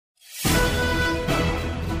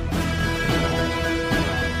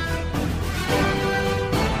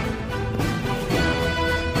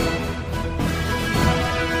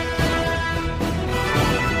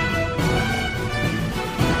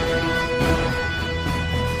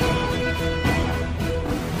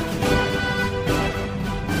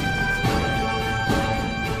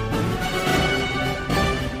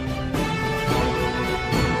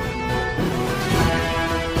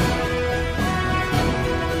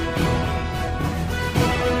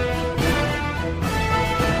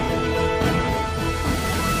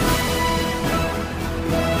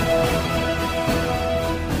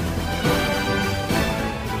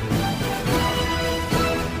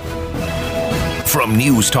From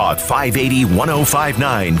News Talk 580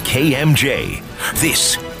 1059 KMJ,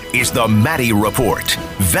 this is the Maddie Report,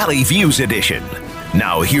 Valley Views Edition.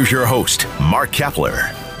 Now here's your host, Mark Kepler.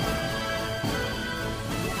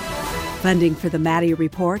 Funding for the Maddie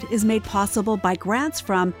Report is made possible by grants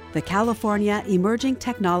from the California Emerging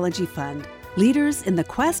Technology Fund, leaders in the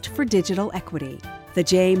quest for digital equity. The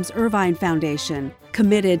James Irvine Foundation,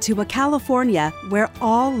 committed to a California where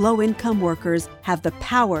all low-income workers have the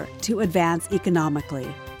power to advance economically.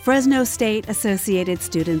 Fresno State Associated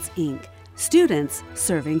Students, Inc., students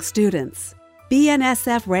serving students.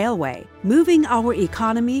 BNSF Railway, moving our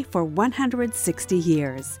economy for 160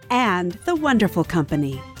 years. And The Wonderful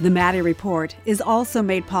Company. The Maddie Report is also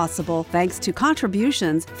made possible thanks to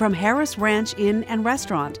contributions from Harris Ranch Inn and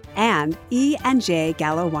Restaurant and E&J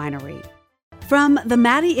Gallo Winery. From the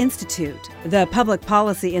Maddie Institute, the Public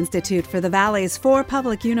Policy Institute for the Valley's 4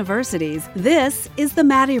 public universities, this is the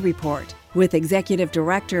Maddie Report with Executive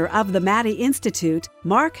Director of the Maddie Institute,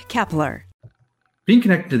 Mark Kepler. Being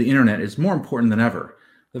connected to the internet is more important than ever.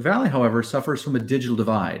 The Valley, however, suffers from a digital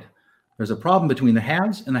divide. There's a problem between the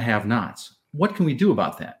haves and the have-nots. What can we do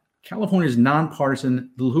about that? California's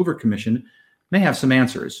nonpartisan Little Hoover Commission may have some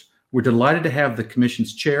answers. We're delighted to have the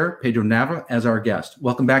commission's chair, Pedro Nava, as our guest.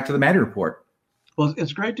 Welcome back to the Maddie Report. Well,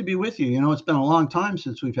 it's great to be with you. You know, it's been a long time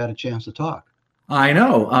since we've had a chance to talk. I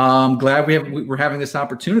know. I'm glad we're having this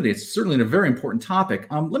opportunity. It's certainly a very important topic.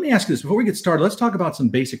 Let me ask you this before we get started. Let's talk about some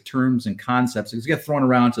basic terms and concepts because we get thrown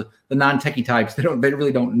around to the non-techie types. They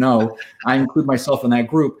really don't know. I include myself in that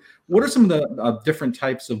group. What are some of the different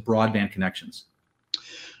types of broadband connections?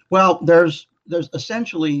 Well, there's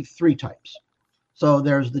essentially 3 types. So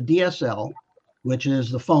there's the DSL, which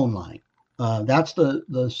is the phone line. That's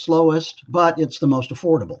the slowest, but it's the most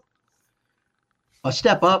affordable. A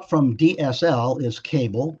step up from DSL is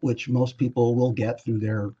cable, which most people will get through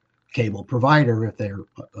their cable provider if they're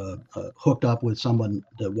hooked up with someone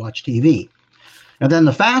to watch TV. And then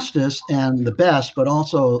the fastest and the best, but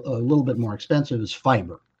also a little bit more expensive, is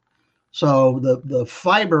fiber. So the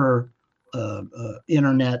fiber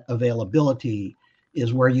internet availability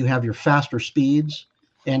is where you have your faster speeds.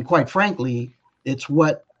 And quite frankly, it's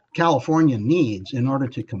what California needs in order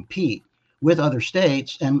to compete with other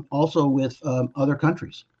states and also with other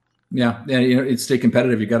countries. Yeah, it's stay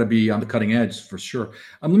competitive. You got to be on the cutting edge for sure.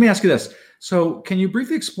 Let me ask you this. So can you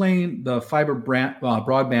briefly explain the fiber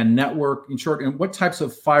broadband network in short, and what types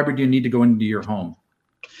of fiber do you need to go into your home?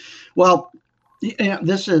 Well,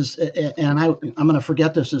 this is, and I'm going to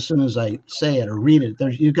forget this as soon as I say it or read it.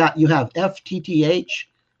 You have FTTH,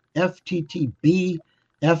 FTTB,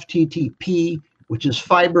 FTTP, which is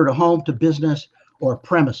fiber to home, to business, or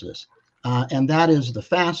premises. And that is the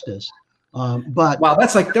fastest. But wow,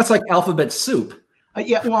 that's like alphabet soup.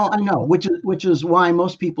 Yeah, well, I know, which is why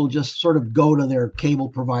most people just sort of go to their cable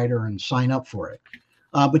provider and sign up for it.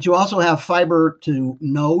 But you also have fiber to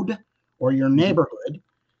node or your neighborhood,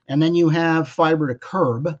 and then you have fiber to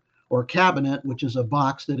curb or cabinet, which is a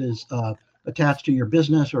box that is attached to your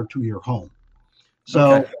business or to your home.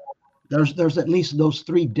 So okay. There's at least those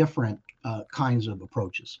 3 different kinds of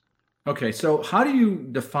approaches. Okay, so how do you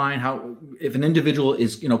define if an individual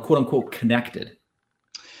is, quote unquote, connected?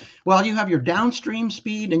 Well, you have your downstream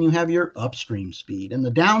speed and you have your upstream speed. And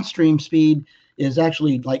the downstream speed is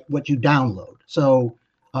actually like what you download. So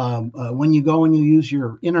when you go and you use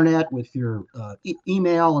your internet with your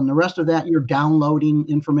email and the rest of that, you're downloading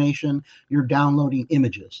information, you're downloading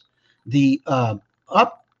images. The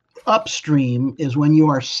upstream is when you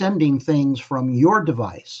are sending things from your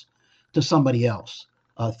device to somebody else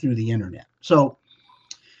through the internet. So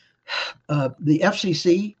the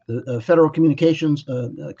FCC, the Federal Communications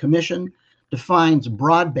Commission, defines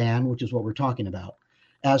broadband, which is what we're talking about,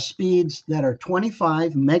 as speeds that are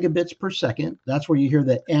 25 megabits per second. That's where you hear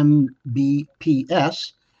the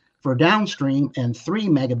Mbps for downstream and 3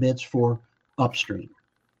 megabits for upstream.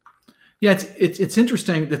 Yeah, it's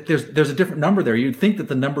interesting that there's a different number there. You'd think that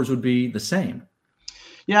the numbers would be the same.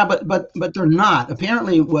 Yeah, but they're not.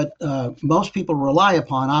 Apparently, what most people rely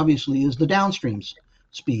upon, obviously, is the downstream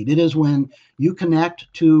speed. It is when you connect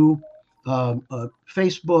to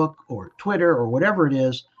Facebook or Twitter or whatever it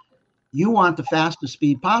is, you want the fastest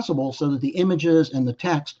speed possible so that the images and the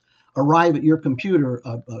text arrive at your computer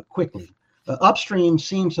quickly. Upstream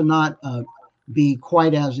seems to not be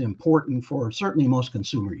quite as important for certainly most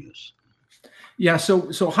consumer use. Yeah.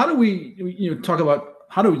 So how do we talk about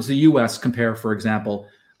how does the U.S. compare, for example?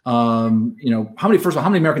 How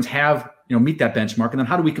many Americans have meet that benchmark, and then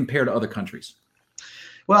how do we compare to other countries?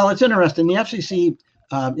 Well, it's interesting. The FCC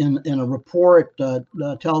in a report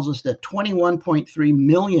tells us that 21.3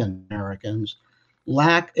 million Americans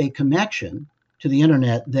lack a connection to the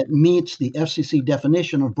internet that meets the FCC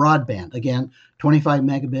definition of broadband. Again, 25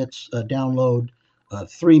 megabits download,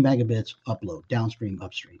 3 megabits upload, downstream,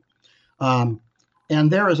 upstream. And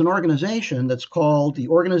there is an organization that's called the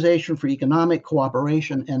Organization for Economic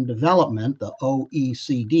Cooperation and Development, the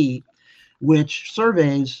OECD, which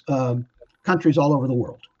surveys countries all over the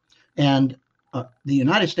world. And the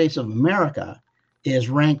United States of America is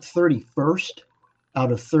ranked 31st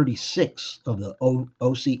out of 36 of the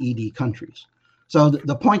OECD countries. So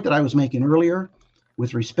the point that I was making earlier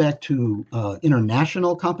with respect to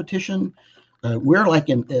international competition, we're like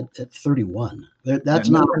at 31. That's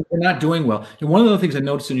we're not doing well. And one of the things I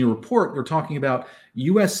noticed in your report, you're talking about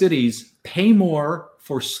U.S. cities pay more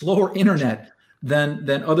for slower internet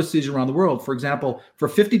than other cities around the world. For example, for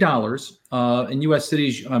 $50 in U.S.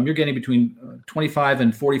 cities, you're getting between 25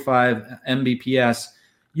 and 45 Mbps.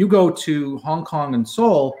 You go to Hong Kong and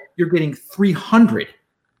Seoul, you're getting 300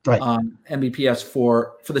 Mbps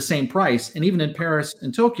for the same price. And even in Paris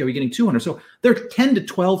and Tokyo, you're getting 200. So they're 10 to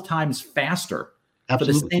 12 times faster for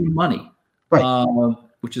the same money,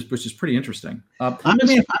 which is pretty interesting. I'm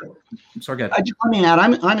sorry, go ahead. Let me add,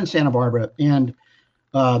 I'm in Santa Barbara, and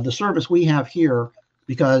the service we have here,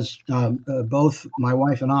 because both my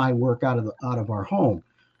wife and I work out of our home,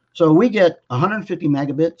 so we get 150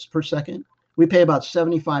 megabits per second. We pay about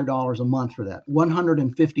 $75 a month for that,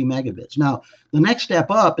 150 megabits. Now, the next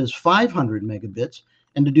step up is 500 megabits,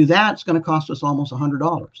 and to do that, it's going to cost us almost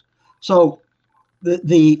 $100. So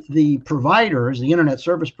the providers, the internet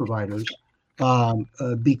service providers,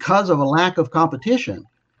 because of a lack of competition,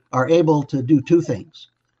 are able to do two things: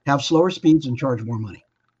 have slower speeds and charge more money.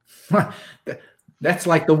 That's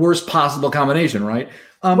like the worst possible combination, right?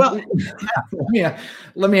 Let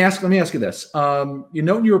me ask you this. You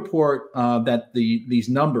note in your report that these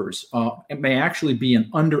numbers may actually be an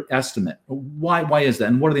underestimate. Why is that,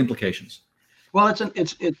 and what are the implications? Well,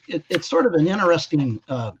 it's sort of an interesting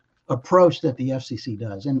approach that the FCC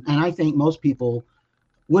does, and I think most people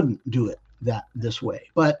wouldn't do it this way.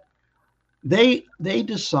 But they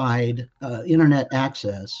decide internet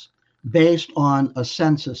access based on a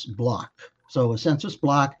census block. So a census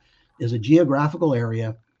block is a geographical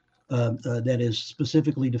area that is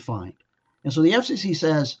specifically defined. And so the FCC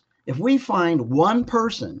says, if we find one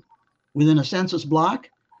person within a census block,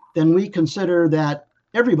 then we consider that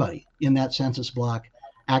everybody in that census block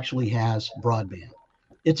actually has broadband.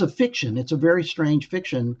 It's a fiction. It's a very strange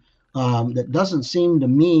fiction that doesn't seem to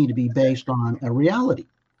me to be based on a reality.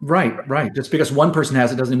 Right. Just because one person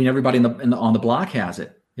has it doesn't mean everybody on the block has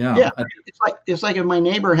it. Yeah. It's like if my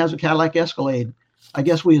neighbor has a Cadillac Escalade, I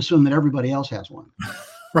guess we assume that everybody else has one.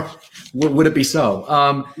 Right. Would it be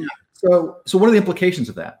so? So what are the implications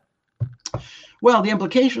of that? Well, the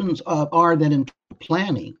implications are that in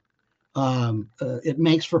planning, it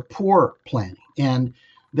makes for poor planning. And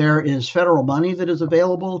there is federal money that is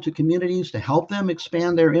available to communities to help them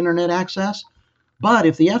expand their internet access. But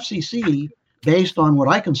if the FCC, based on what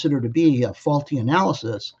I consider to be a faulty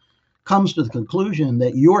analysis, comes to the conclusion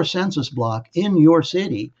that your census block in your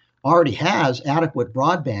city already has adequate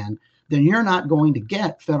broadband, then you're not going to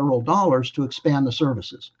get federal dollars to expand the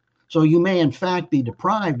services. So you may, in fact, be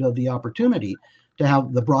deprived of the opportunity to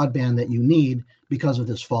have the broadband that you need because of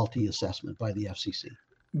this faulty assessment by the FCC.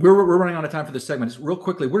 We're running out of time for this segment. Just real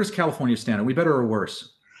quickly, where does California stand? Are we better or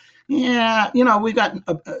worse? Yeah, we've got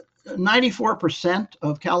 94%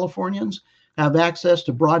 of Californians have access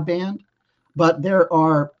to broadband, but there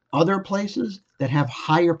are other places that have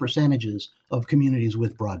higher percentages of communities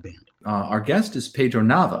with broadband. Our guest is Pedro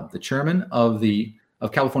Nava, the chairman of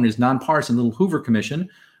California's nonpartisan Little Hoover Commission.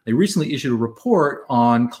 They recently issued a report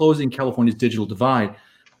on closing California's digital divide.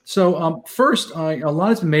 So first, a lot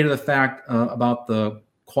has been made of the fact about the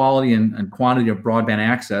quality and quantity of broadband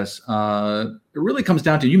access. It really comes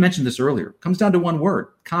down to, you mentioned this earlier, comes down to one word: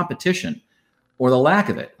 competition, or the lack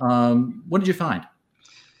of it. What did you find?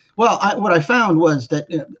 Well, what I found was that,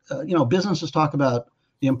 businesses talk about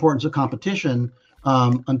the importance of competition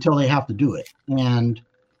until they have to do it. And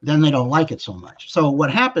then they don't like it so much. So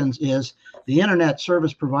what happens is the internet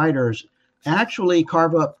service providers actually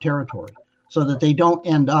carve up territory so that they don't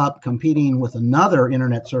end up competing with another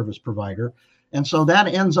internet service provider. And so that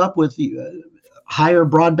ends up with higher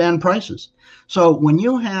broadband prices. So when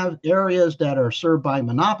you have areas that are served by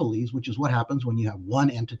monopolies, which is what happens when you have one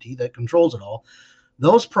entity that controls it all,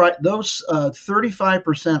 those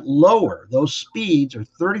 35% lower, those speeds are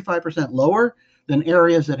 35% lower than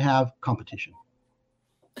areas that have competition.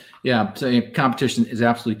 Yeah, so competition is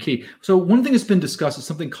absolutely key. So one thing that's been discussed is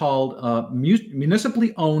something called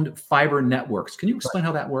municipally owned fiber networks. Can you explain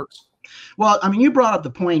how that works? Well, I mean, you brought up the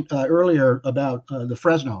point earlier about the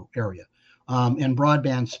Fresno area. and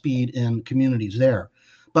broadband speed in communities there.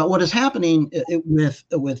 But what is happening with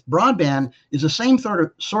broadband is the same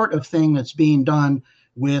sort of thing that's being done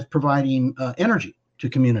with providing energy to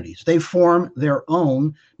communities. They form their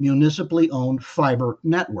own municipally owned fiber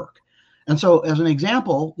network. And so as an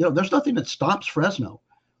example, there's nothing that stops Fresno,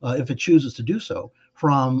 if it chooses to do so,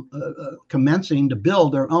 from commencing to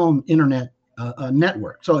build their own internet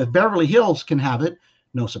network. So if Beverly Hills can have it,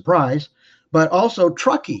 no surprise, but also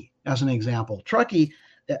Truckee, as an example. Truckee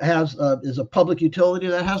is a public utility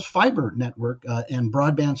that has fiber network and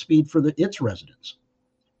broadband speed for its residents.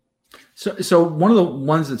 So one of the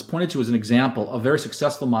ones that's pointed to as an example, a very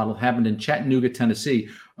successful model, happened in Chattanooga, Tennessee.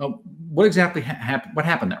 What exactly happened? What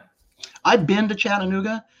happened there? I've been to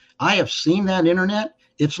Chattanooga. I have seen that internet.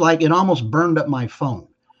 It's like it almost burned up my phone.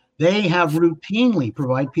 They have routinely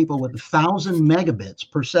provide people with 1,000 megabits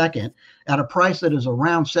per second at a price that is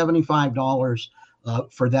around $75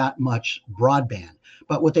 for that much broadband.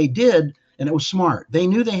 But what they did, and it was smart, they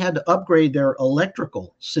knew they had to upgrade their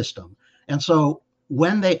electrical system. And so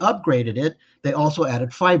when they upgraded it, they also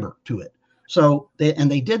added fiber to it. So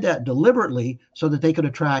they did that deliberately so that they could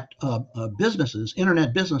attract businesses,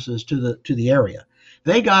 internet businesses to the area.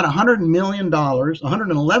 They got $111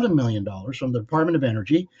 million from the Department of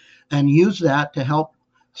Energy and used that to help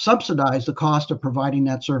subsidize the cost of providing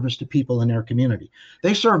that service to people in their community.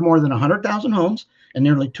 They serve more than 100,000 homes, and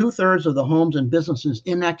nearly 2/3 of the homes and businesses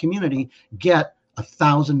in that community get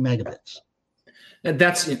 1,000 megabits. And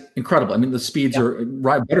that's incredible. I mean, the speeds are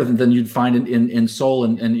right better than you'd find in Seoul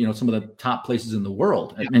and some of the top places in the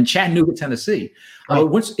world. Yeah. And Chattanooga, Tennessee. Right.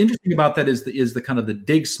 What's interesting about that is the kind of the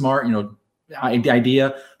dig smart,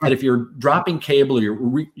 idea that if you're dropping cable or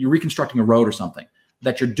you're reconstructing a road or something,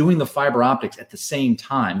 that you're doing the fiber optics at the same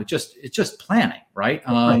time. It's just planning, right?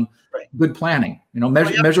 Right. Good planning.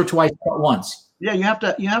 Measure twice, cut once. Yeah, you have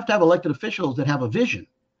to have elected officials that have a vision,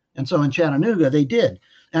 and so in Chattanooga they did.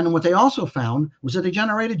 And what they also found was that they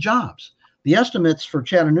generated jobs. The estimates for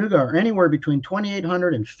Chattanooga are anywhere between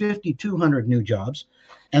 2,800 and 5,200 new jobs.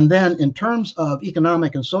 And then in terms of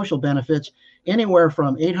economic and social benefits, anywhere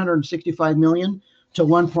from $865 million to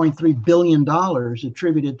 $1.3 billion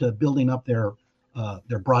attributed to building up their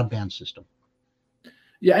broadband system.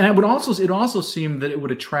 Yeah, and it also seemed that it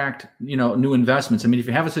would attract new investments. I mean, if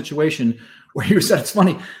you have a situation where you said, it's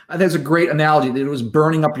funny, there's a great analogy that it was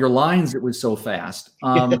burning up your lines. It was so fast.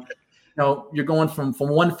 You're going from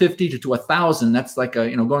 150 to 1,000. That's like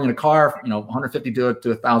going in a car, 150 to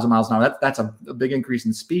 1,000 miles an hour. That's a big increase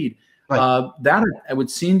in speed. Right. That it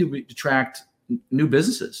would seem to attract new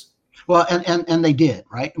businesses. Well, and they did,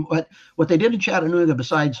 right? What they did in Chattanooga,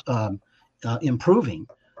 besides improving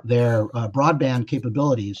their broadband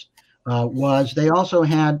capabilities, was they also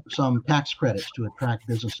had some tax credits to attract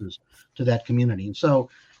businesses to that community. And so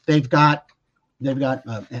they've got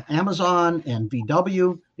Amazon and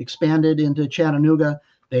VW expanded into Chattanooga.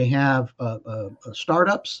 They have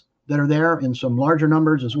startups that are there in some larger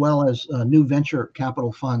numbers, as well as new venture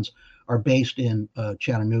capital funds are based in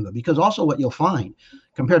Chattanooga. Because also what you'll find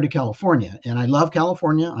compared to California, and I love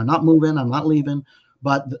California, I'm not moving, I'm not leaving,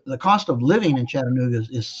 but the cost of living in Chattanooga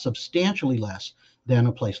is substantially less than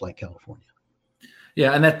a place like California.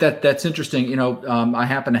 Yeah, and that's interesting. I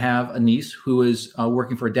happen to have a niece who is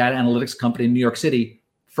working for a data analytics company in New York City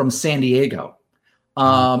from San Diego.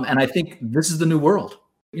 And I think this is the new world.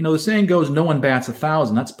 The saying goes, no one bats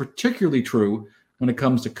 1,000. That's particularly true when it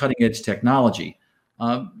comes to cutting edge technology.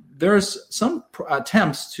 There's some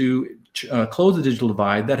attempts to close the digital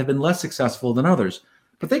divide that have been less successful than others,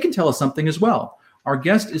 but they can tell us something as well. Our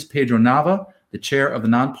guest is Pedro Nava, the chair of the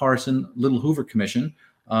nonpartisan Little Hoover Commission,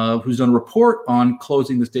 who's done a report on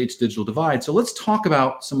closing the state's digital divide. So let's talk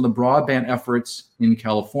about some of the broadband efforts in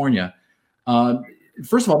California.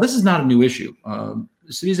 First of all, this is not a new issue.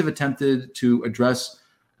 Cities have attempted to address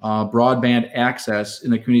broadband access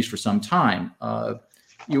in the communities for some time.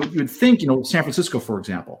 You would think, San Francisco, for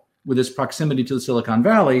example, with its proximity to the Silicon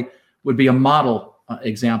Valley, would be a model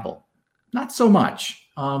example. Not so much.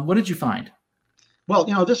 What did you find? Well,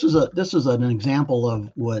 this is an example of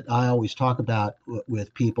what I always talk about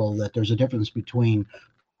with people, that there's a difference between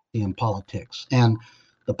and politics. And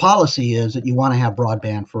the policy is that you want to have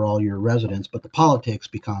broadband for all your residents, but the politics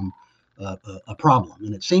become a problem.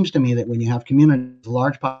 And it seems to me that when you have communities,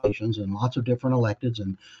 large populations, and lots of different electeds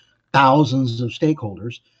and thousands of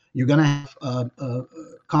stakeholders, you're going to have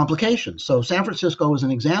complications. So San Francisco is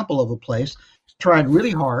an example of a place tried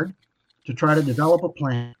really hard to try to develop a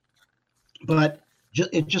plan, but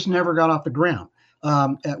it just never got off the ground.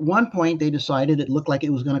 At one point, they decided it looked like it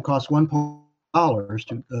was going to cost $1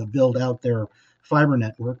 to build out their fiber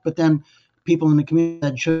network, but then people in the community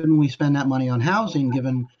said, shouldn't we spend that money on housing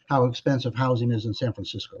given how expensive housing is in San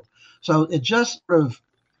Francisco? So it just sort of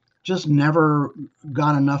just never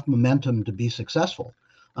got enough momentum to be successful.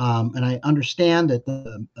 And I understand that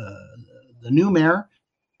the new mayor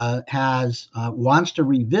wants to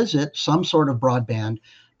revisit some sort of broadband,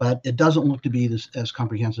 but it doesn't look to be as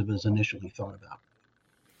comprehensive as initially thought about.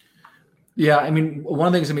 Yeah, I mean, one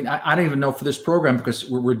of the things, I don't even know for this program because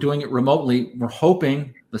we're doing it remotely. We're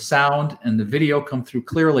hoping the sound and the video come through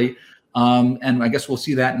clearly. And I guess we'll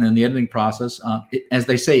see that in the editing process. As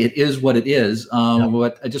they say, it is what it is.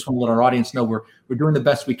 But I just want to let our audience know we're doing the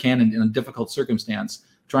best we can in a difficult circumstance,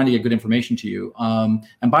 trying to get good information to you.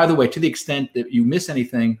 And by the way, to the extent that you miss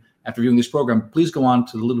anything after viewing this program, please go on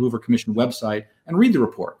to the Little Hoover Commission website and read the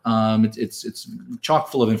report. It's chock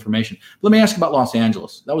full of information. But let me ask you about Los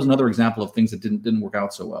Angeles. That was another example of things that didn't work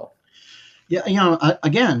out so well. Yeah,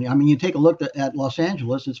 again, you take a look at Los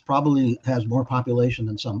Angeles, it's probably has more population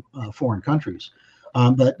than some foreign countries.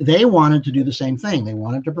 But they wanted to do the same thing. They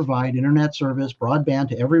wanted to provide internet service, broadband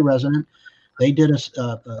to every resident. They did a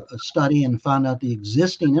study and found out the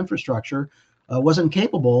existing infrastructure wasn't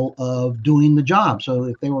capable of doing the job. So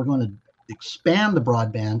if they were going to expand the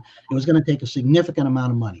broadband, it was going to take a significant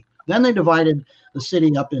amount of money. Then they divided the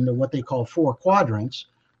city up into what they call 4 quadrants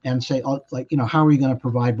and say, how are you going to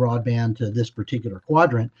provide broadband to this particular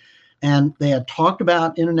quadrant? And they had talked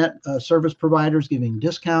about internet service providers giving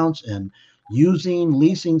discounts and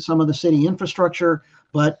leasing some of the city infrastructure,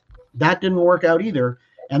 but that didn't work out either.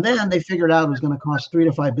 And then they figured out it was going to cost $3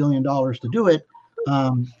 to $5 billion to do it.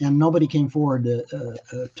 And nobody came forward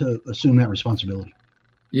to assume that responsibility.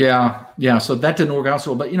 Yeah. So that didn't work out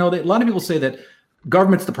so well. But, a lot of people say that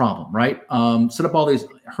government's the problem, right? Set up all these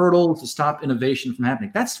hurdles to stop innovation from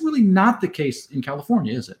happening. That's really not the case in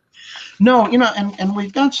California, is it? No, and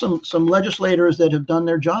we've got some legislators that have done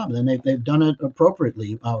their job, and they've done it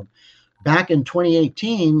appropriately. Back in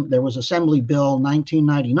 2018, there was Assembly Bill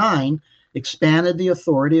 1999, expanded the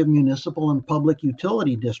authority of municipal and public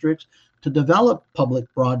utility districts to develop public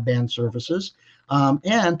broadband services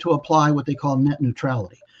and to apply what they call net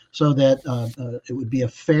neutrality, so that it would be a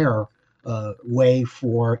fair way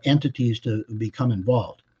for entities to become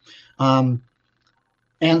involved. And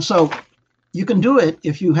so you can do it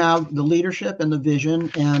if you have the leadership and the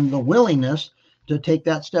vision and the willingness to take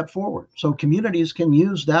that step forward. So communities can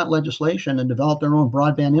use that legislation and develop their own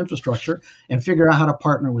broadband infrastructure and figure out how to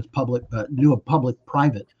partner with do a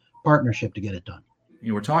public-private partnership to get it done.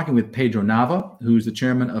 We're talking with Pedro Nava, who's the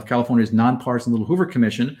chairman of California's nonpartisan Little Hoover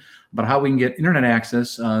Commission, about how we can get internet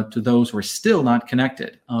access to those who are still not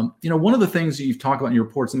connected. One of the things that you've talked about in your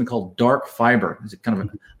report is something called dark fiber. It's kind of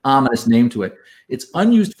an ominous name to it. It's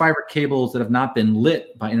unused fiber cables that have not been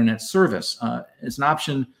lit by internet service. It's an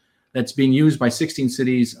option that's being used by 16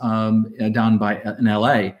 cities down in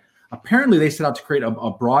LA. Apparently, they set out to create a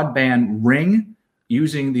broadband ring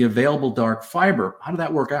using the available dark fiber. How did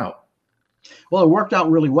that work out? Well, it worked out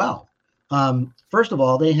really well. First of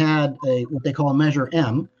all, they had what they call a Measure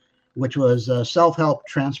M, which was a self-help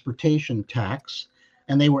transportation tax,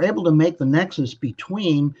 and they were able to make the nexus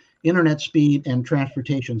between internet speed and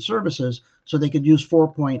transportation services, so they could use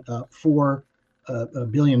 $4.4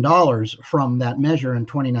 billion from that measure in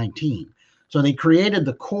 2019. So they created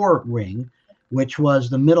the core ring, which was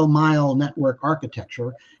the middle mile network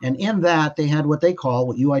architecture, and in that they had what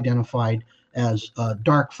you identified as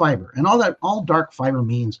dark fiber. And all dark fiber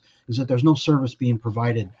means is that there's no service being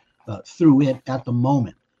provided through it at the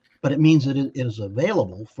moment, but it means that it is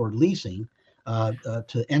available for leasing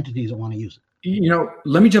to entities that want to use it.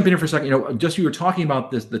 Let me jump in here for a second. Just you were talking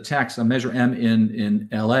about the tax, Measure M in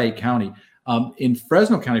LA County. In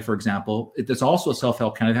Fresno County, for example, there's also a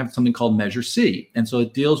self-help county. They have something called Measure C, and so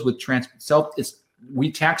it deals with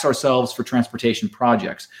we tax ourselves for transportation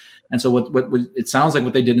projects. And so what it sounds like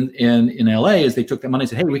what they did in LA is they took that money and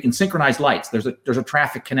said, hey, we can synchronize lights. There's a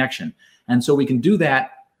traffic connection, and so we can do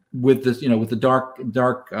that with this, with the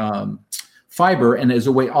dark fiber. And as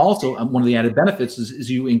a way, also one of the added benefits is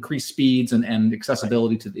you increase speeds and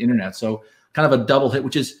accessibility to the internet. So kind of a double hit,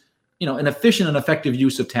 which is an efficient and effective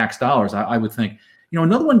use of tax dollars, I would think.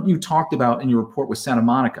 Another one you talked about in your report was Santa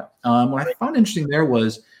Monica. What I found interesting there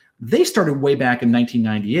was they started way back in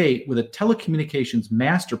 1998 with a telecommunications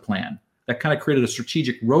master plan that kind of created a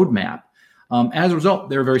strategic roadmap. As a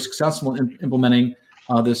result, they were very successful in implementing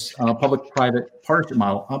this public-private partnership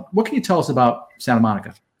model. What can you tell us about Santa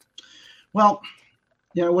Monica? Well,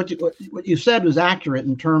 what you said was accurate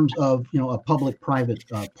in terms of a public-private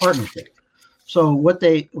partnership. So what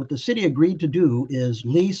the city agreed to do is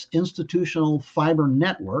lease institutional fiber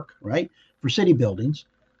network, right, for city buildings,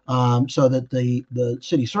 so that the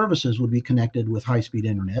city services would be connected with high-speed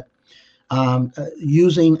internet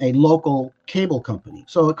using a local cable company.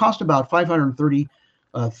 So it cost about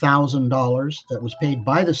 $530,000 that was paid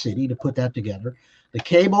by the city to put that together. The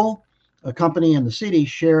cable company and the city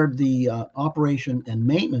shared the operation and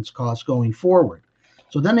maintenance costs going forward.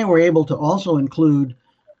 So then they were able to also include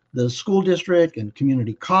the school district and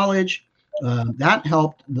community college. That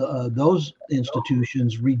helped those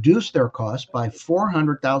institutions reduce their costs by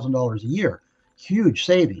 $400,000 a year, huge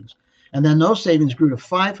savings. And then those savings grew to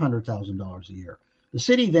 $500,000 a year. The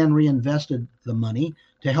city then reinvested the money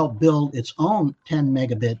to help build its own 10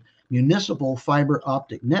 megabit municipal fiber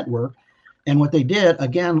optic network. And what they did,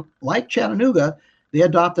 again, like Chattanooga, they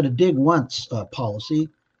adopted a dig once policy,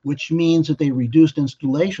 which means that they reduced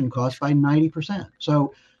installation costs by 90%.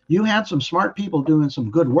 So you had some smart people doing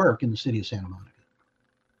some good work in the city of Santa Monica.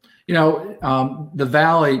 The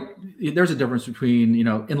Valley, there's a difference between,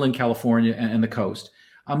 inland California and the coast.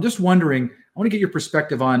 I'm just wondering, I want to get your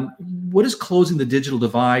perspective on what does closing the digital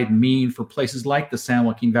divide mean for places like the San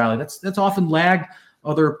Joaquin Valley? That's often lagged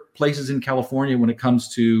other places in California when it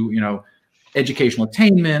comes to, educational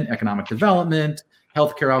attainment, economic development,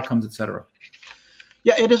 healthcare outcomes, et cetera.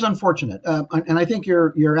 Yeah, it is unfortunate. And I think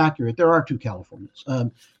you're accurate. There are two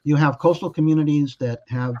Californias. You have coastal communities that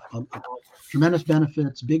have tremendous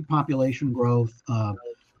benefits, big population growth,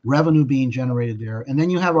 revenue being generated there. And then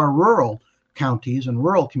you have our rural counties and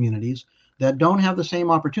rural communities that don't have the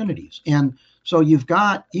same opportunities. And so you've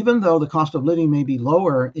got, even though the cost of living may be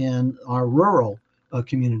lower in our rural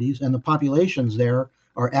communities and the populations there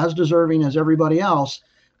are as deserving as everybody else,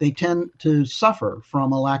 they tend to suffer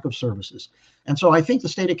from a lack of services. And so I think the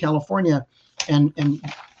state of California and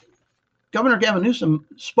Governor Gavin Newsom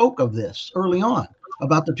spoke of this early on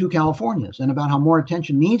about the two Californias and about how more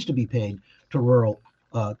attention needs to be paid to rural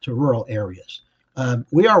areas.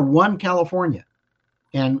 We are one California,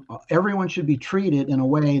 and everyone should be treated in a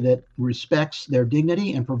way that respects their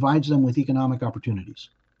dignity and provides them with economic opportunities.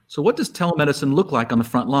 So what does telemedicine look like on the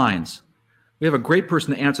front lines? We have a great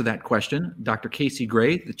person to answer that question, Dr. Casey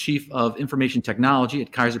Gray, the Chief of Information Technology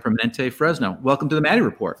at Kaiser Permanente, Fresno. Welcome to the Maddie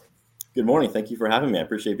Report. Good morning. Thank you for having me. I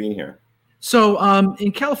appreciate being here. So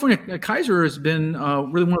in California, Kaiser has been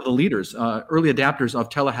really one of the leaders, early adapters of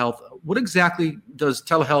telehealth. What exactly does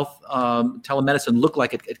telemedicine look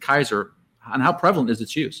like at Kaiser, and how prevalent is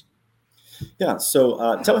its use? Yeah, so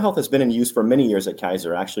telehealth has been in use for many years at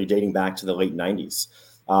Kaiser, actually dating back to the late 90s.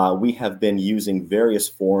 We have been using various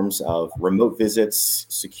forms of remote visits,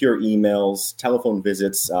 secure emails, telephone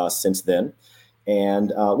visits since then.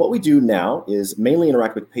 And what we do now is mainly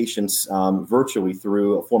interact with patients virtually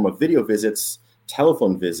through a form of video visits,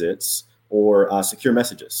 telephone visits, or secure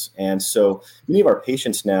messages. And so many of our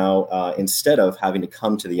patients now, instead of having to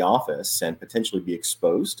come to the office and potentially be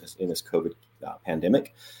exposed in this COVID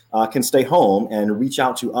pandemic, can stay home and reach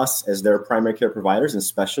out to us as their primary care providers and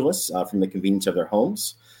specialists from the convenience of their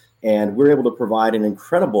homes. And we're able to provide an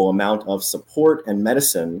incredible amount of support and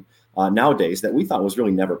medicine nowadays that we thought was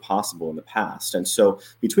really never possible in the past. And so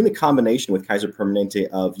between the combination with Kaiser Permanente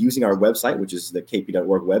of using our website, which is the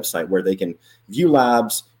kp.org website, where they can view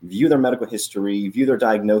labs, view their medical history, view their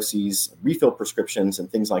diagnoses, refill prescriptions,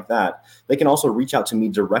 and things like that, they can also reach out to me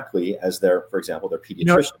directly as for example, their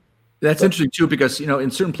pediatrician. That's interesting, too, because, in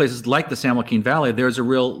certain places like the San Joaquin Valley, there's a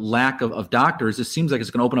real lack of doctors. It seems like it's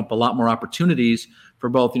going to open up a lot more opportunities for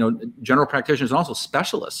both, general practitioners and also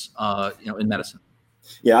specialists, in medicine.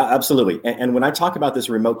 Yeah, absolutely. And when I talk about this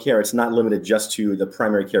remote care, it's not limited just to the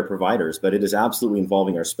primary care providers, but it is absolutely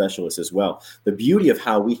involving our specialists as well. The beauty of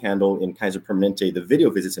how we handle in Kaiser Permanente the video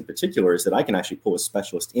visits in particular is that I can actually pull a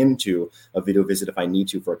specialist into a video visit if I need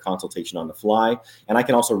to for a consultation on the fly. And I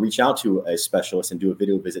can also reach out to a specialist and do a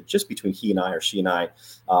video visit just between he and I or she and I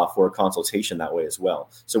for a consultation that way as well.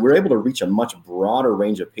 So we're able to reach a much broader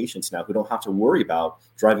range of patients now who don't have to worry about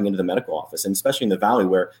driving into the medical office, and especially in the Valley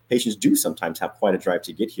where patients do sometimes have quite a drive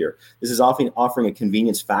to get here. This is often offering a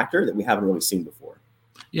convenience factor that we haven't really seen before.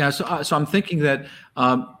 Yeah, so I'm thinking that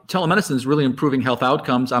telemedicine is really improving health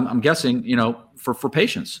outcomes. I'm guessing, for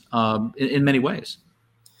patients in many ways.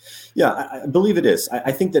 Yeah, I believe it is.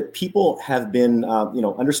 I think that people have been,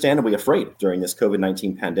 understandably afraid during this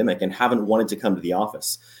COVID-19 pandemic and haven't wanted to come to the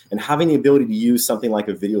office. And having the ability to use something like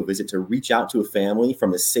a video visit to reach out to a family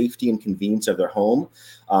from the safety and convenience of their home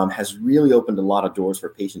has really opened a lot of doors for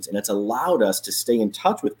patients. And it's allowed us to stay in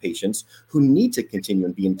touch with patients who need to continue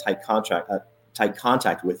and be in tight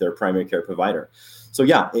contact with their primary care provider. So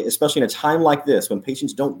yeah, especially in a time like this, when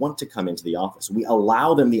patients don't want to come into the office, we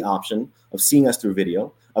allow them the option of seeing us through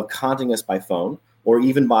video, of contacting us by phone, or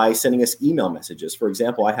even by sending us email messages. For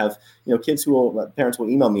example, I have kids parents will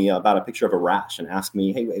email me about a picture of a rash and ask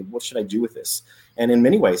me, hey, what should I do with this? And in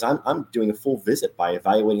many ways, I'm doing a full visit by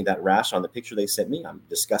evaluating that rash on the picture they sent me. I'm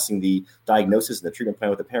discussing the diagnosis and the treatment plan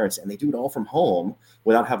with the parents, and they do it all from home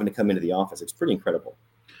without having to come into the office. It's pretty incredible.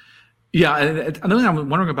 Yeah, another thing I'm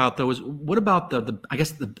wondering about though is what about the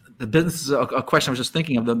business? A question I was just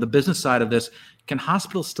thinking of the business side of this. Can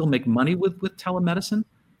hospitals still make money with telemedicine?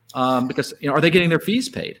 Because are they getting their fees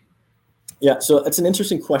paid? Yeah, so it's an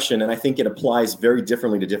interesting question, and I think it applies very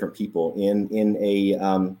differently to different people. In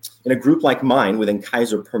a group like mine within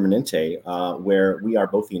Kaiser Permanente, where we are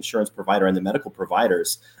both the insurance provider and the medical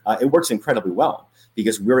providers, it works incredibly well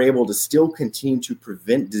because we're able to still continue to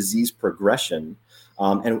prevent disease progression.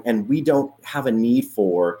 And we don't have a need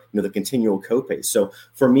for the continual copays. So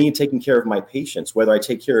for me, taking care of my patients, whether I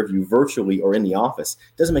take care of you virtually or in the office,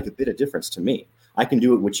 doesn't make a bit of difference to me. I can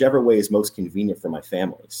do it whichever way is most convenient for my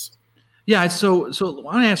families. Yeah. So I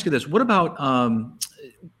want to ask you this: what about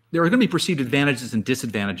there are going to be perceived advantages and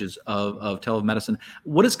disadvantages of telemedicine?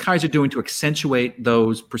 What is Kaiser doing to accentuate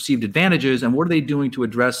those perceived advantages, and what are they doing to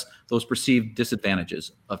address those perceived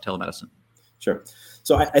disadvantages of telemedicine? Sure.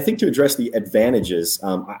 So I think to address the advantages,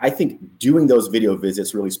 I think doing those video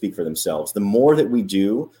visits really speak for themselves. The more that we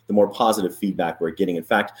do, the more positive feedback we're getting. In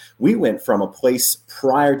fact, we went from a place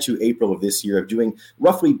prior to April of this year of doing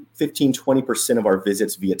roughly 15-20% of our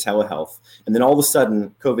visits via telehealth. And then all of a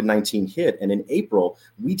sudden, COVID-19 hit. And in April,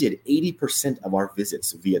 we did 80% of our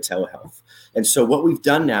visits via telehealth. And so what we've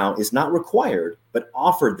done now is not required, but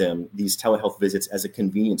offered them these telehealth visits as a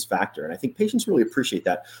convenience factor. And I think patients really appreciate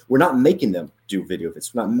that. We're not making them do video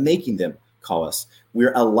visits. We're not making them call us.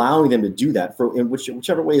 We're allowing them to do that in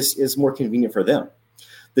whichever way is more convenient for them.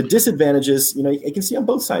 The disadvantages, you can see on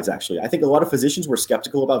both sides, actually. I think a lot of physicians were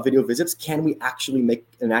skeptical about video visits. Can we actually make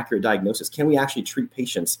an accurate diagnosis? Can we actually treat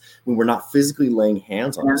patients when we're not physically laying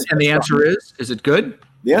hands on them? And the answer is it good?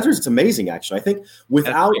 The answer is it's amazing, actually. I think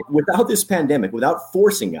without this pandemic, without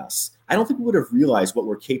forcing us, I don't think we would have realized what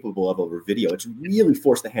we're capable of over video. It's really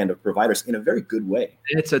forced the hand of providers in a very good way.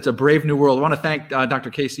 It's a brave new world. I want to thank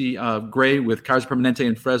Dr. Casey Gray with Kaiser Permanente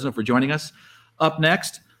in Fresno for joining us. Up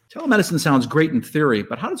next, telemedicine sounds great in theory,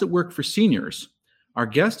 but how does it work for seniors? Our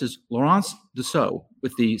guest is Laurence Dussault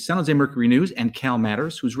with the San Jose Mercury News and Cal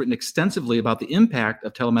Matters, who's written extensively about the impact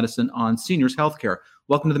of telemedicine on seniors' healthcare.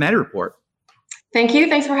 Welcome to the Maddie Report. Thank you.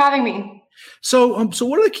 Thanks for having me. So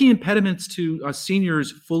what are the key impediments to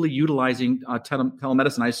seniors fully utilizing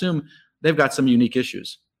telemedicine? I assume they've got some unique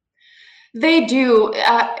issues. They do.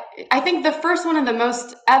 I think the first one and the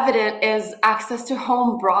most evident is access to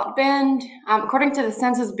home broadband. According to the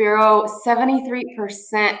Census Bureau,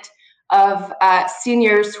 73% of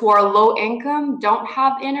seniors who are low income don't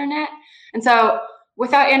have internet. And so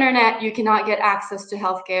without internet, you cannot get access to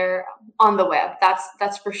healthcare on the web.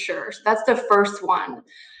 That's for sure. So that's the first one.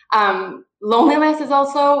 Loneliness is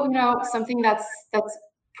also, something that's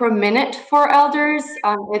prominent for elders.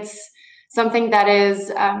 It's something that is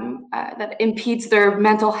that impedes their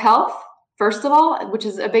mental health, first of all, which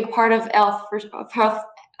is a big part of health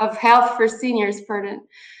for seniors.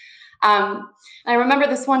 I remember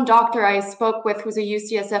this one doctor I spoke with who's a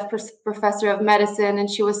UCSF professor of medicine, and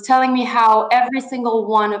she was telling me how every single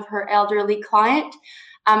one of her elderly client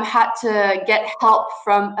had to get help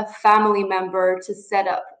from a family member to set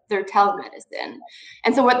up their telemedicine.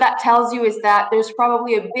 And so what that tells you is that there's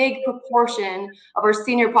probably a big proportion of our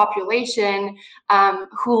senior population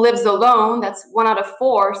who lives alone. That's 1 out of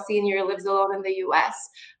 4 senior lives alone in the US,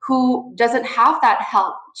 who doesn't have that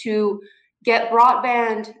help to get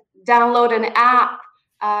broadband, download an app,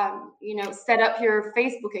 set up your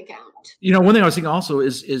Facebook account. One thing I was thinking also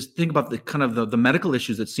is think about the kind of the medical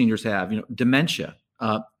issues that seniors have, dementia,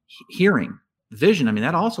 hearing, vision. I mean,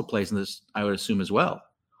 that also plays in this, I would assume, as well.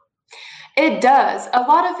 It does. A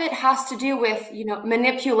lot of it has to do with,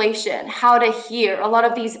 manipulation, how to hear. A lot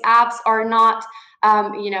of these apps are not,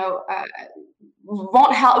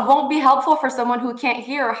 won't be helpful for someone who can't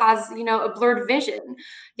hear or has, a blurred vision.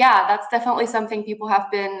 Yeah, that's definitely something people have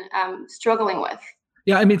been struggling with.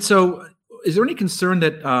 Yeah, I mean, so is there any concern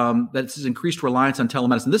that this is increased reliance on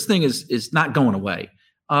telemedicine? This thing is not going away.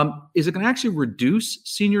 Is it going to actually reduce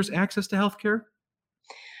seniors' access to healthcare?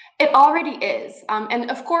 It already is.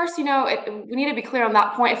 And of course, we need to be clear on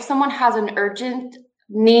that point. If someone has an urgent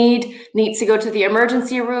needs to go to the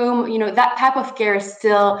emergency room, that type of care is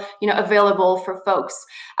still, available for folks.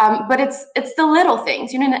 But it's the little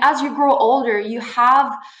things, and as you grow older, you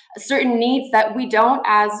have certain needs that we don't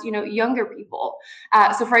as, younger people.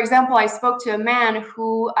 So for example, I spoke to a man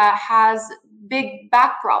who has big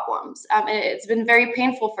back problems. And it's been very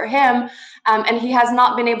painful for him. And he has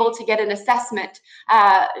not been able to get an assessment.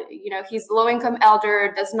 He's low-income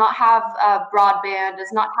elder, does not have broadband,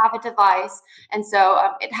 does not have a device. And so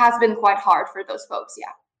it has been quite hard for those folks,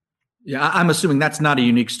 yeah. Yeah, I'm assuming that's not a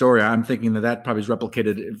unique story. I'm thinking that probably is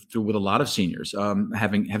replicated with a lot of seniors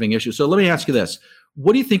having issues. So let me ask you this.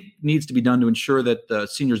 What do you think needs to be done to ensure that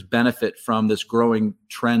seniors benefit from this growing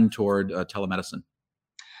trend toward telemedicine?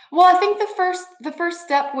 Well, I think the first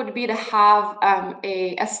step would be to have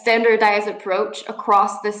a standardized approach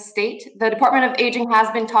across the state. The Department of Aging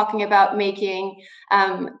has been talking about making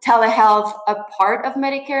telehealth a part of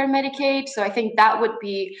Medicare and Medicaid. So I think that would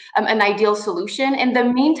be an ideal solution. In the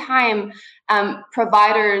meantime,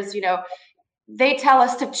 providers, they tell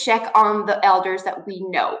us to check on the elders that we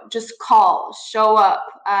know. Just call, show up,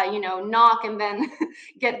 knock, and then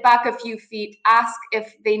get back a few feet, ask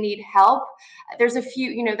if they need help. There's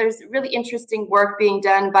there's really interesting work being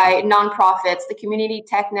done by nonprofits, the Community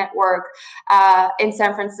Tech Network in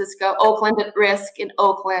San Francisco, Oakland at Risk in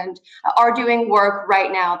Oakland, are doing work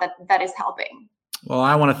right now that is helping. Well,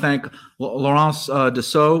 I want to thank Laurence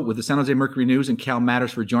Dussault with the San Jose Mercury News and Cal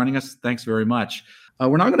Matters for joining us. Thanks very much.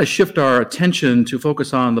 We're now going to shift our attention to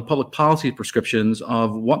focus on the public policy prescriptions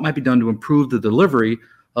of what might be done to improve the delivery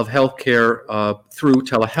of healthcare through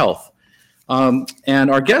telehealth. And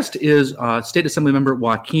our guest is State Assembly Member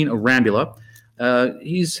Joaquin Arambula.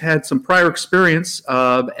 He's had some prior experience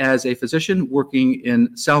as a physician working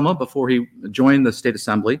in Selma before he joined the State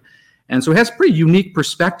Assembly. And so he has a pretty unique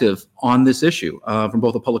perspective on this issue from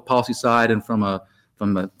both a public policy side and from a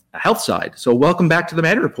health side. So welcome back to the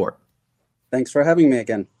Maddie Report. Thanks for having me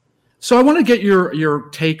again. So I want to get your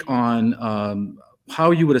take on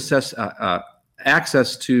how you would assess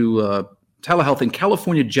access to telehealth in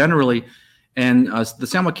California generally and the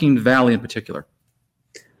San Joaquin Valley in particular.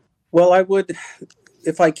 Well, I would,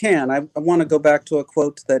 if I can, I want to go back to a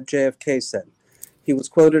quote that JFK said. He was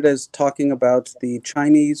quoted as talking about the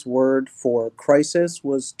Chinese word for crisis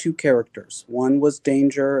was two characters. One was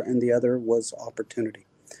danger and the other was opportunity.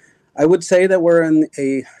 I would say that we're in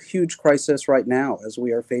a huge crisis right now as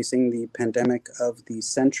we are facing the pandemic of the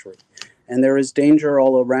century. And there is danger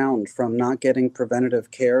all around from not getting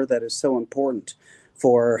preventative care that is so important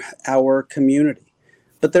for our community.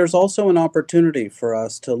 But there's also an opportunity for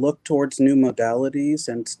us to look towards new modalities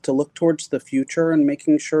and to look towards the future and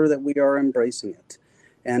making sure that we are embracing it.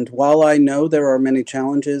 And while I know there are many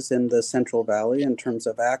challenges in the Central Valley in terms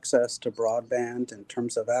of access to broadband, in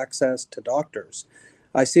terms of access to doctors,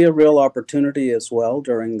 I see a real opportunity as well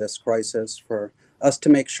during this crisis for us to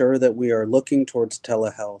make sure that we are looking towards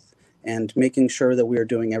telehealth and making sure that we are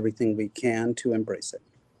doing everything we can to embrace it.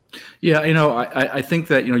 Yeah, I think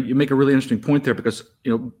that, you make a really interesting point there because,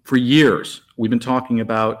 for years we've been talking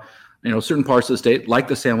about, certain parts of the state, like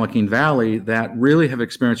the San Joaquin Valley, that really have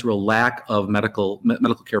experienced a real lack of medical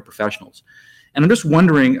care professionals. And I'm just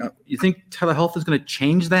wondering, you think telehealth is going to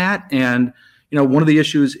change that? And, one of the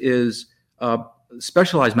issues is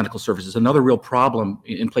specialized medical services, another real problem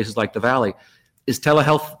in places like the Valley. Is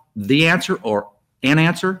telehealth the answer or an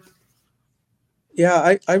answer?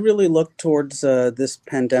 Yeah, I really look towards this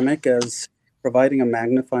pandemic as providing a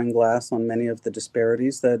magnifying glass on many of the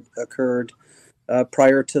disparities that occurred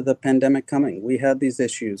prior to the pandemic coming. We had these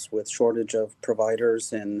issues with shortage of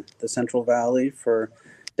providers in the Central Valley for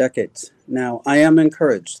decades. Now, I am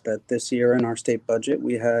encouraged that this year in our state budget,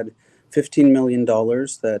 we had $15 million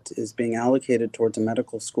that is being allocated towards a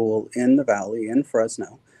medical school in the Valley, in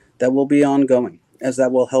Fresno, that will be ongoing, as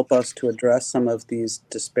that will help us to address some of these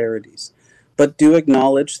disparities. But do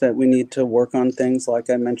acknowledge that we need to work on things like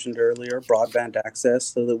I mentioned earlier, broadband access,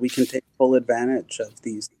 so that we can take full advantage of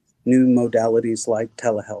these new modalities like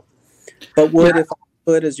telehealth. But if I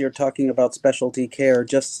could, as you're talking about specialty care,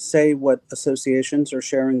 just say what associations are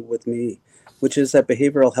sharing with me, which is that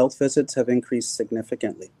behavioral health visits have increased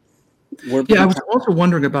significantly. I was also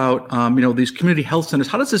wondering about these community health centers.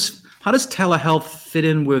 How does telehealth fit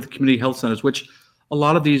in with community health centers, which a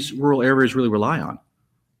lot of these rural areas really rely on?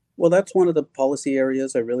 Well, that's one of the policy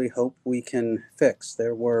areas I really hope we can fix.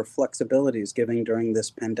 There were flexibilities given during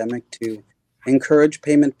this pandemic to encourage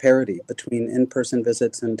payment parity between in-person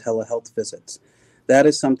visits and telehealth visits. That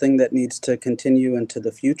is something that needs to continue into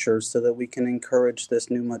the future so that we can encourage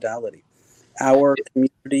this new modality. Our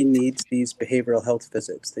community needs these behavioral health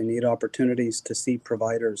visits. They need opportunities to see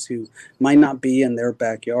providers who might not be in their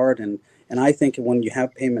backyard. And I think when you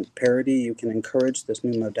have payment parity, you can encourage this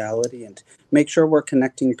new modality and make sure we're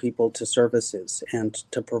connecting people to services and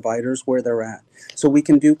to providers where they're at. So we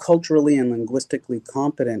can do culturally and linguistically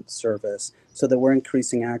competent service so that we're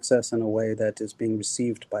increasing access in a way that is being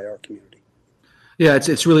received by our community. Yeah,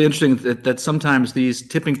 it's really interesting that sometimes these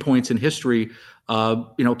tipping points in history,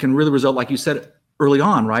 can really result, like you said early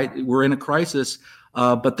on, right? We're in a crisis,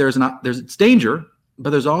 but there's it's danger,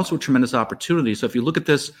 but there's also a tremendous opportunity. So if you look at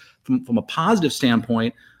this from a positive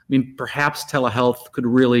standpoint, I mean, perhaps telehealth could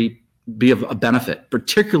really be of a benefit,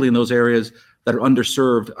 particularly in those areas that are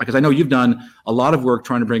underserved. Because I know you've done a lot of work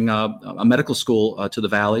trying to bring a medical school to the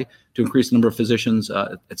Valley to increase the number of physicians,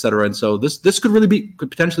 et cetera. And so this could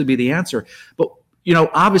potentially be the answer. But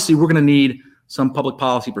obviously, we're going to need some public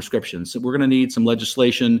policy prescriptions. So we're going to need some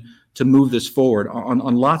legislation to move this forward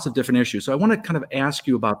on lots of different issues. So I want to kind of ask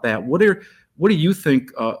you about that. What do you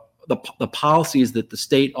think the policies that the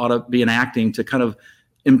state ought to be enacting to kind of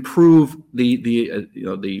improve the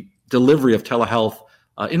delivery of telehealth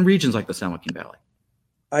in regions like the San Joaquin Valley?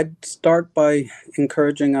 I'd start by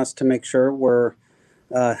encouraging us to make sure we're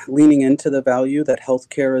leaning into the value that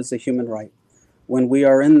healthcare is a human right. When we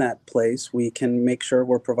are in that place, we can make sure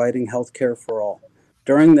we're providing healthcare for all.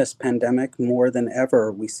 During this pandemic, more than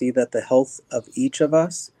ever, we see that the health of each of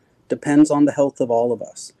us depends on the health of all of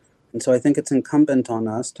us. And so I think it's incumbent on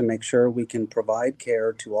us to make sure we can provide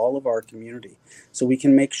care to all of our community so we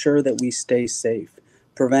can make sure that we stay safe.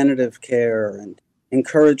 Preventative care and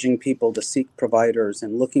encouraging people to seek providers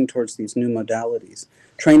and looking towards these new modalities.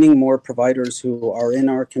 Training more providers who are in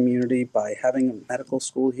our community by having a medical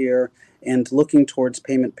school here and looking towards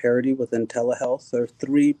payment parity within telehealth. There are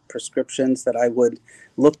 3 prescriptions that I would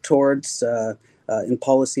look towards in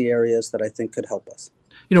policy areas that I think could help us.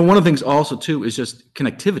 One of the things also, too, is just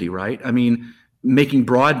connectivity, right? I mean, making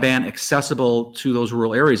broadband accessible to those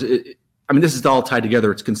rural areas. This is all tied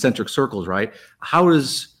together. It's concentric circles, right?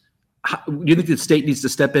 Do you think the state needs to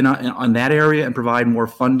step in on that area and provide more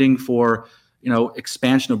funding for,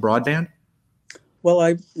 expansion of broadband? Well,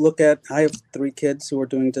 I have 3 kids who are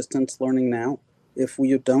doing distance learning now. If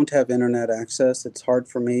you don't have internet access, it's hard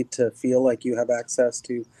for me to feel like you have access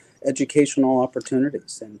to educational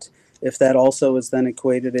opportunities. And if that also is then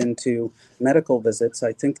equated into medical visits,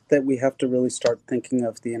 I think that we have to really start thinking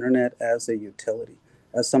of the internet as a utility,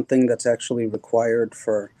 as something that's actually required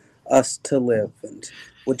for us to live, and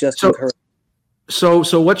would just encourage.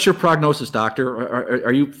 So what's your prognosis, doctor?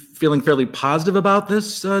 Are you feeling fairly positive about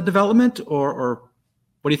this development, or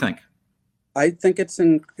what do you think? I think it's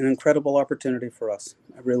an incredible opportunity for us.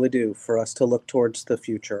 I really do, for us to look towards the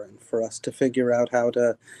future and for us to figure out how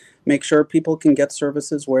to make sure people can get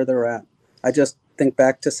services where they're at. I just think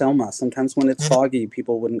back to Selma. Sometimes when it's foggy,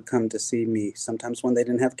 people wouldn't come to see me. Sometimes when they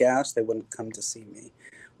didn't have gas, they wouldn't come to see me.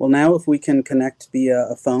 Well, now if we can connect via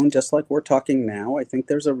a phone, just like we're talking now, I think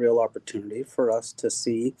there's a real opportunity for us to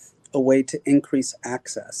see a way to increase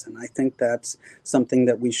access. And I think that's something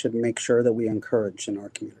that we should make sure that we encourage in our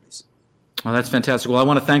communities. Well, that's fantastic. Well, I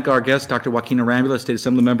want to thank our guest, Dr. Joaquin Arambula, State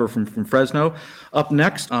Assembly member from Fresno. Up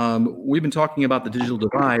next, we've been talking about the digital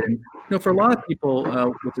divide. And, for a lot of people,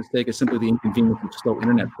 what's at stake is simply the inconvenience of slow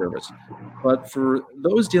internet service. But for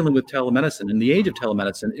those dealing with telemedicine, in the age of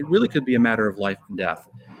telemedicine, it really could be a matter of life and death.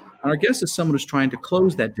 And our guest is someone who's trying to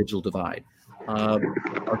close that digital divide. Our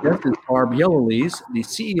guest is Barb Yellowlees, the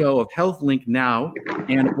CEO of HealthLink Now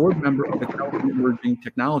and a board member of the California Emerging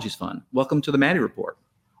Technologies Fund. Welcome to the Maddie Report.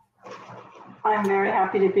 I'm very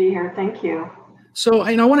happy to be here. Thank you. So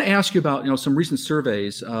I want to ask you about some recent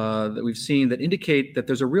surveys that we've seen that indicate that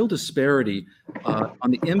there's a real disparity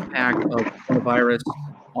on the impact of coronavirus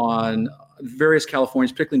on various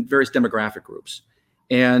Californians, particularly various demographic groups.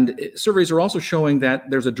 And surveys are also showing that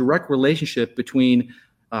there's a direct relationship between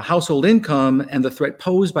household income and the threat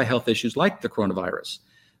posed by health issues like the coronavirus.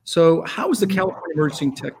 So how is the California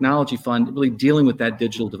Emerging Technology Fund really dealing with that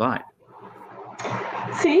digital divide?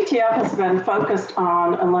 CETF has been focused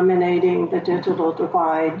on eliminating the digital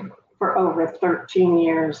divide for over 13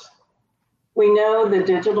 years. We know the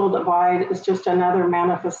digital divide is just another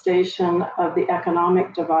manifestation of the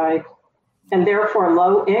economic divide, and therefore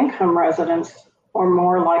low-income residents are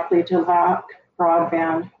more likely to lack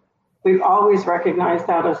broadband. We've always recognized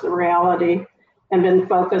that as a reality and been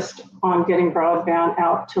focused on getting broadband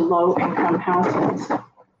out to low-income households.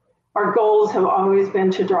 Our goals have always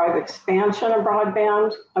been to drive expansion of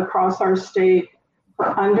broadband across our state for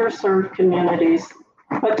underserved communities,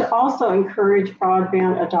 but to also encourage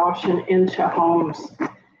broadband adoption into homes.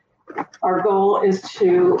 Our goal is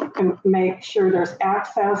to make sure there's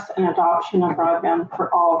access and adoption of broadband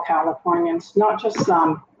for all Californians, not just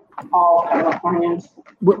some, all Californians.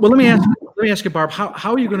 Well, let me ask you, Barb,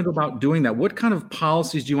 how are you going to go about doing that? What kind of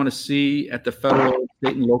policies do you want to see at the federal,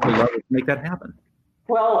 state, and local level to make that happen?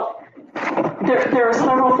 Well, there are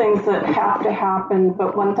several things that have to happen,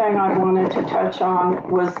 but one thing I wanted to touch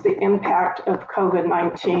on was the impact of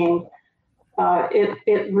COVID-19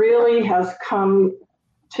 It really has come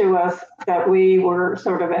to us that we were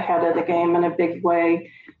sort of ahead of the game in a big way.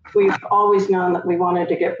 We've always known that we wanted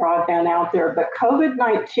to get broadband out there, but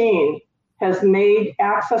COVID-19 has made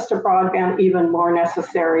access to broadband even more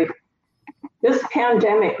necessary. This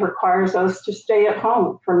pandemic requires us to stay at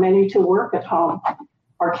home, for many to work at home.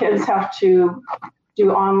 Our kids have to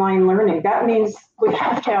do online learning. That means we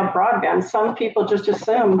have to have broadband. Some people just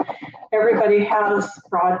assume everybody has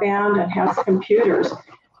broadband and has computers.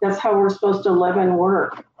 That's how we're supposed to live and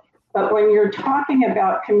work. But when you're talking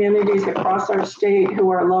about communities across our state who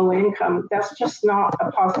are low income, that's just not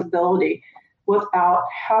a possibility without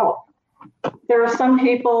help. There are some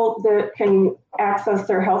people that can access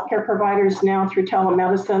their healthcare providers now through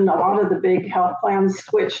telemedicine. A lot of the big health plans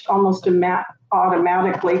switched almost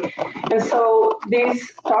automatically. And so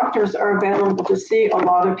these doctors are available to see a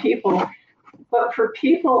lot of people. But for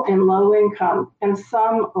people in low income and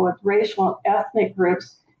some with racial and ethnic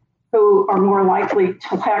groups who are more likely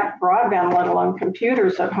to lack broadband, let alone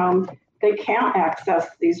computers at home, they can't access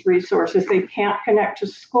these resources. They can't connect to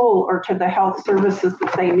school or to the health services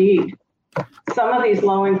that they need. Some of these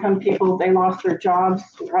low-income people, they lost their jobs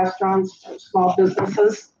in restaurants, small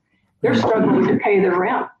businesses. They're struggling to pay the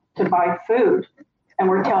rent, to buy food. And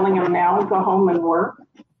we're telling them now, go home and work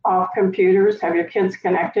off computers, have your kids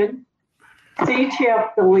connected.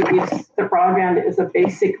 CETF believes that broadband is a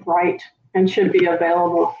basic right and should be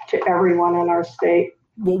available to everyone in our state.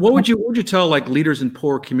 Well, what would you tell like leaders in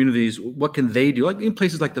poor communities? What can they do, like in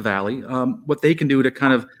places like the Valley? What they can do to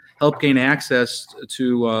kind of help gain access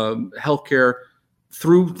to healthcare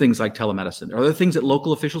through things like telemedicine? Are there things that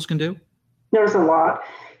local officials can do? There's a lot.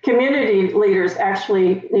 Community leaders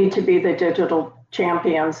actually need to be the digital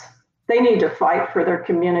champions. They need to fight for their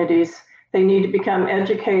communities. They need to become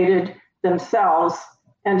educated themselves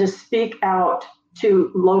and to speak out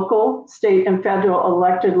to local, state, and federal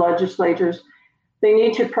elected legislators. They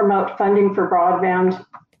need to promote funding for broadband,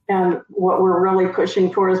 and what we're really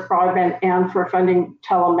pushing for is broadband and for funding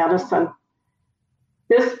telemedicine.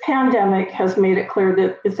 This pandemic has made it clear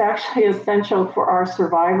that it's actually essential for our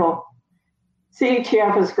survival.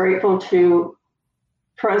 CETF is grateful to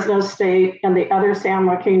Fresno State and the other San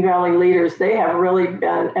Joaquin Valley leaders. They have really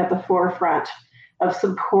been at the forefront of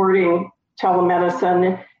supporting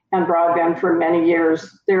telemedicine and broadband for many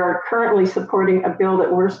years. They are currently supporting a bill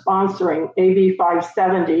that we're sponsoring, AB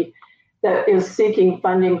 570, that is seeking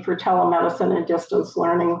funding for telemedicine and distance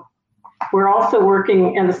learning. We're also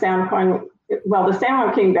working in the San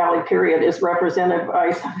Joaquin Valley period is represented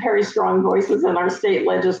by some very strong voices in our state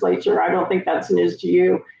legislature. I don't think that's news to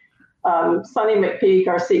you. Sonny McPeak,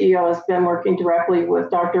 our CEO, has been working directly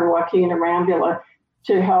with Dr. Joaquin Arambula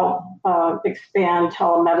to help expand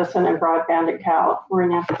telemedicine and broadband in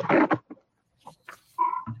California.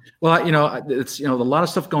 Well, it's a lot of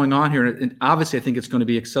stuff going on here, and obviously, I think it's going to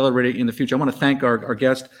be accelerating in the future. I want to thank our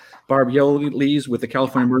guest, Barb Yoles with the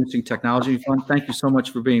California Emergency Technology Fund. Thank you so much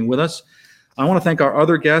for being with us. I want to thank our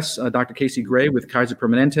other guests, Dr. Casey Gray with Kaiser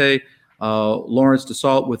Permanente, Lawrence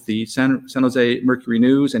DeSalt with the San Jose Mercury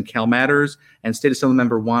News and Cal Matters, and State Assembly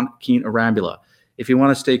Member Joaquin Arambula. If you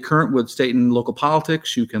want to stay current with state and local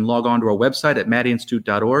politics, you can log on to our website at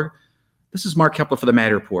maddieinstitute.org. This is Mark Kepler for the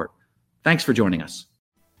Maddy Report. Thanks for joining us.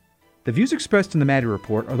 The views expressed in the Maddy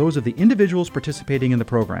Report are those of the individuals participating in the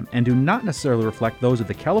program and do not necessarily reflect those of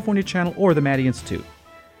the California Channel or the Maddy Institute.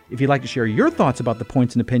 If you'd like to share your thoughts about the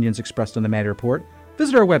points and opinions expressed on the Maddy Report,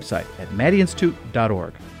 visit our website at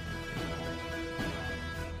maddieinstitute.org.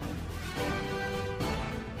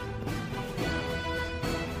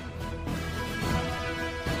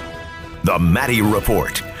 The Maddy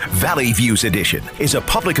Report, Valley Views Edition, is a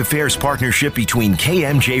public affairs partnership between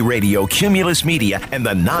KMJ Radio, Cumulus Media, and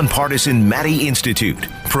the nonpartisan Maddy Institute,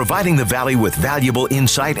 providing the Valley with valuable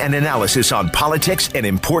insight and analysis on politics and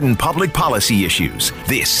important public policy issues.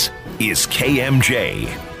 This is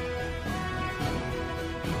KMJ.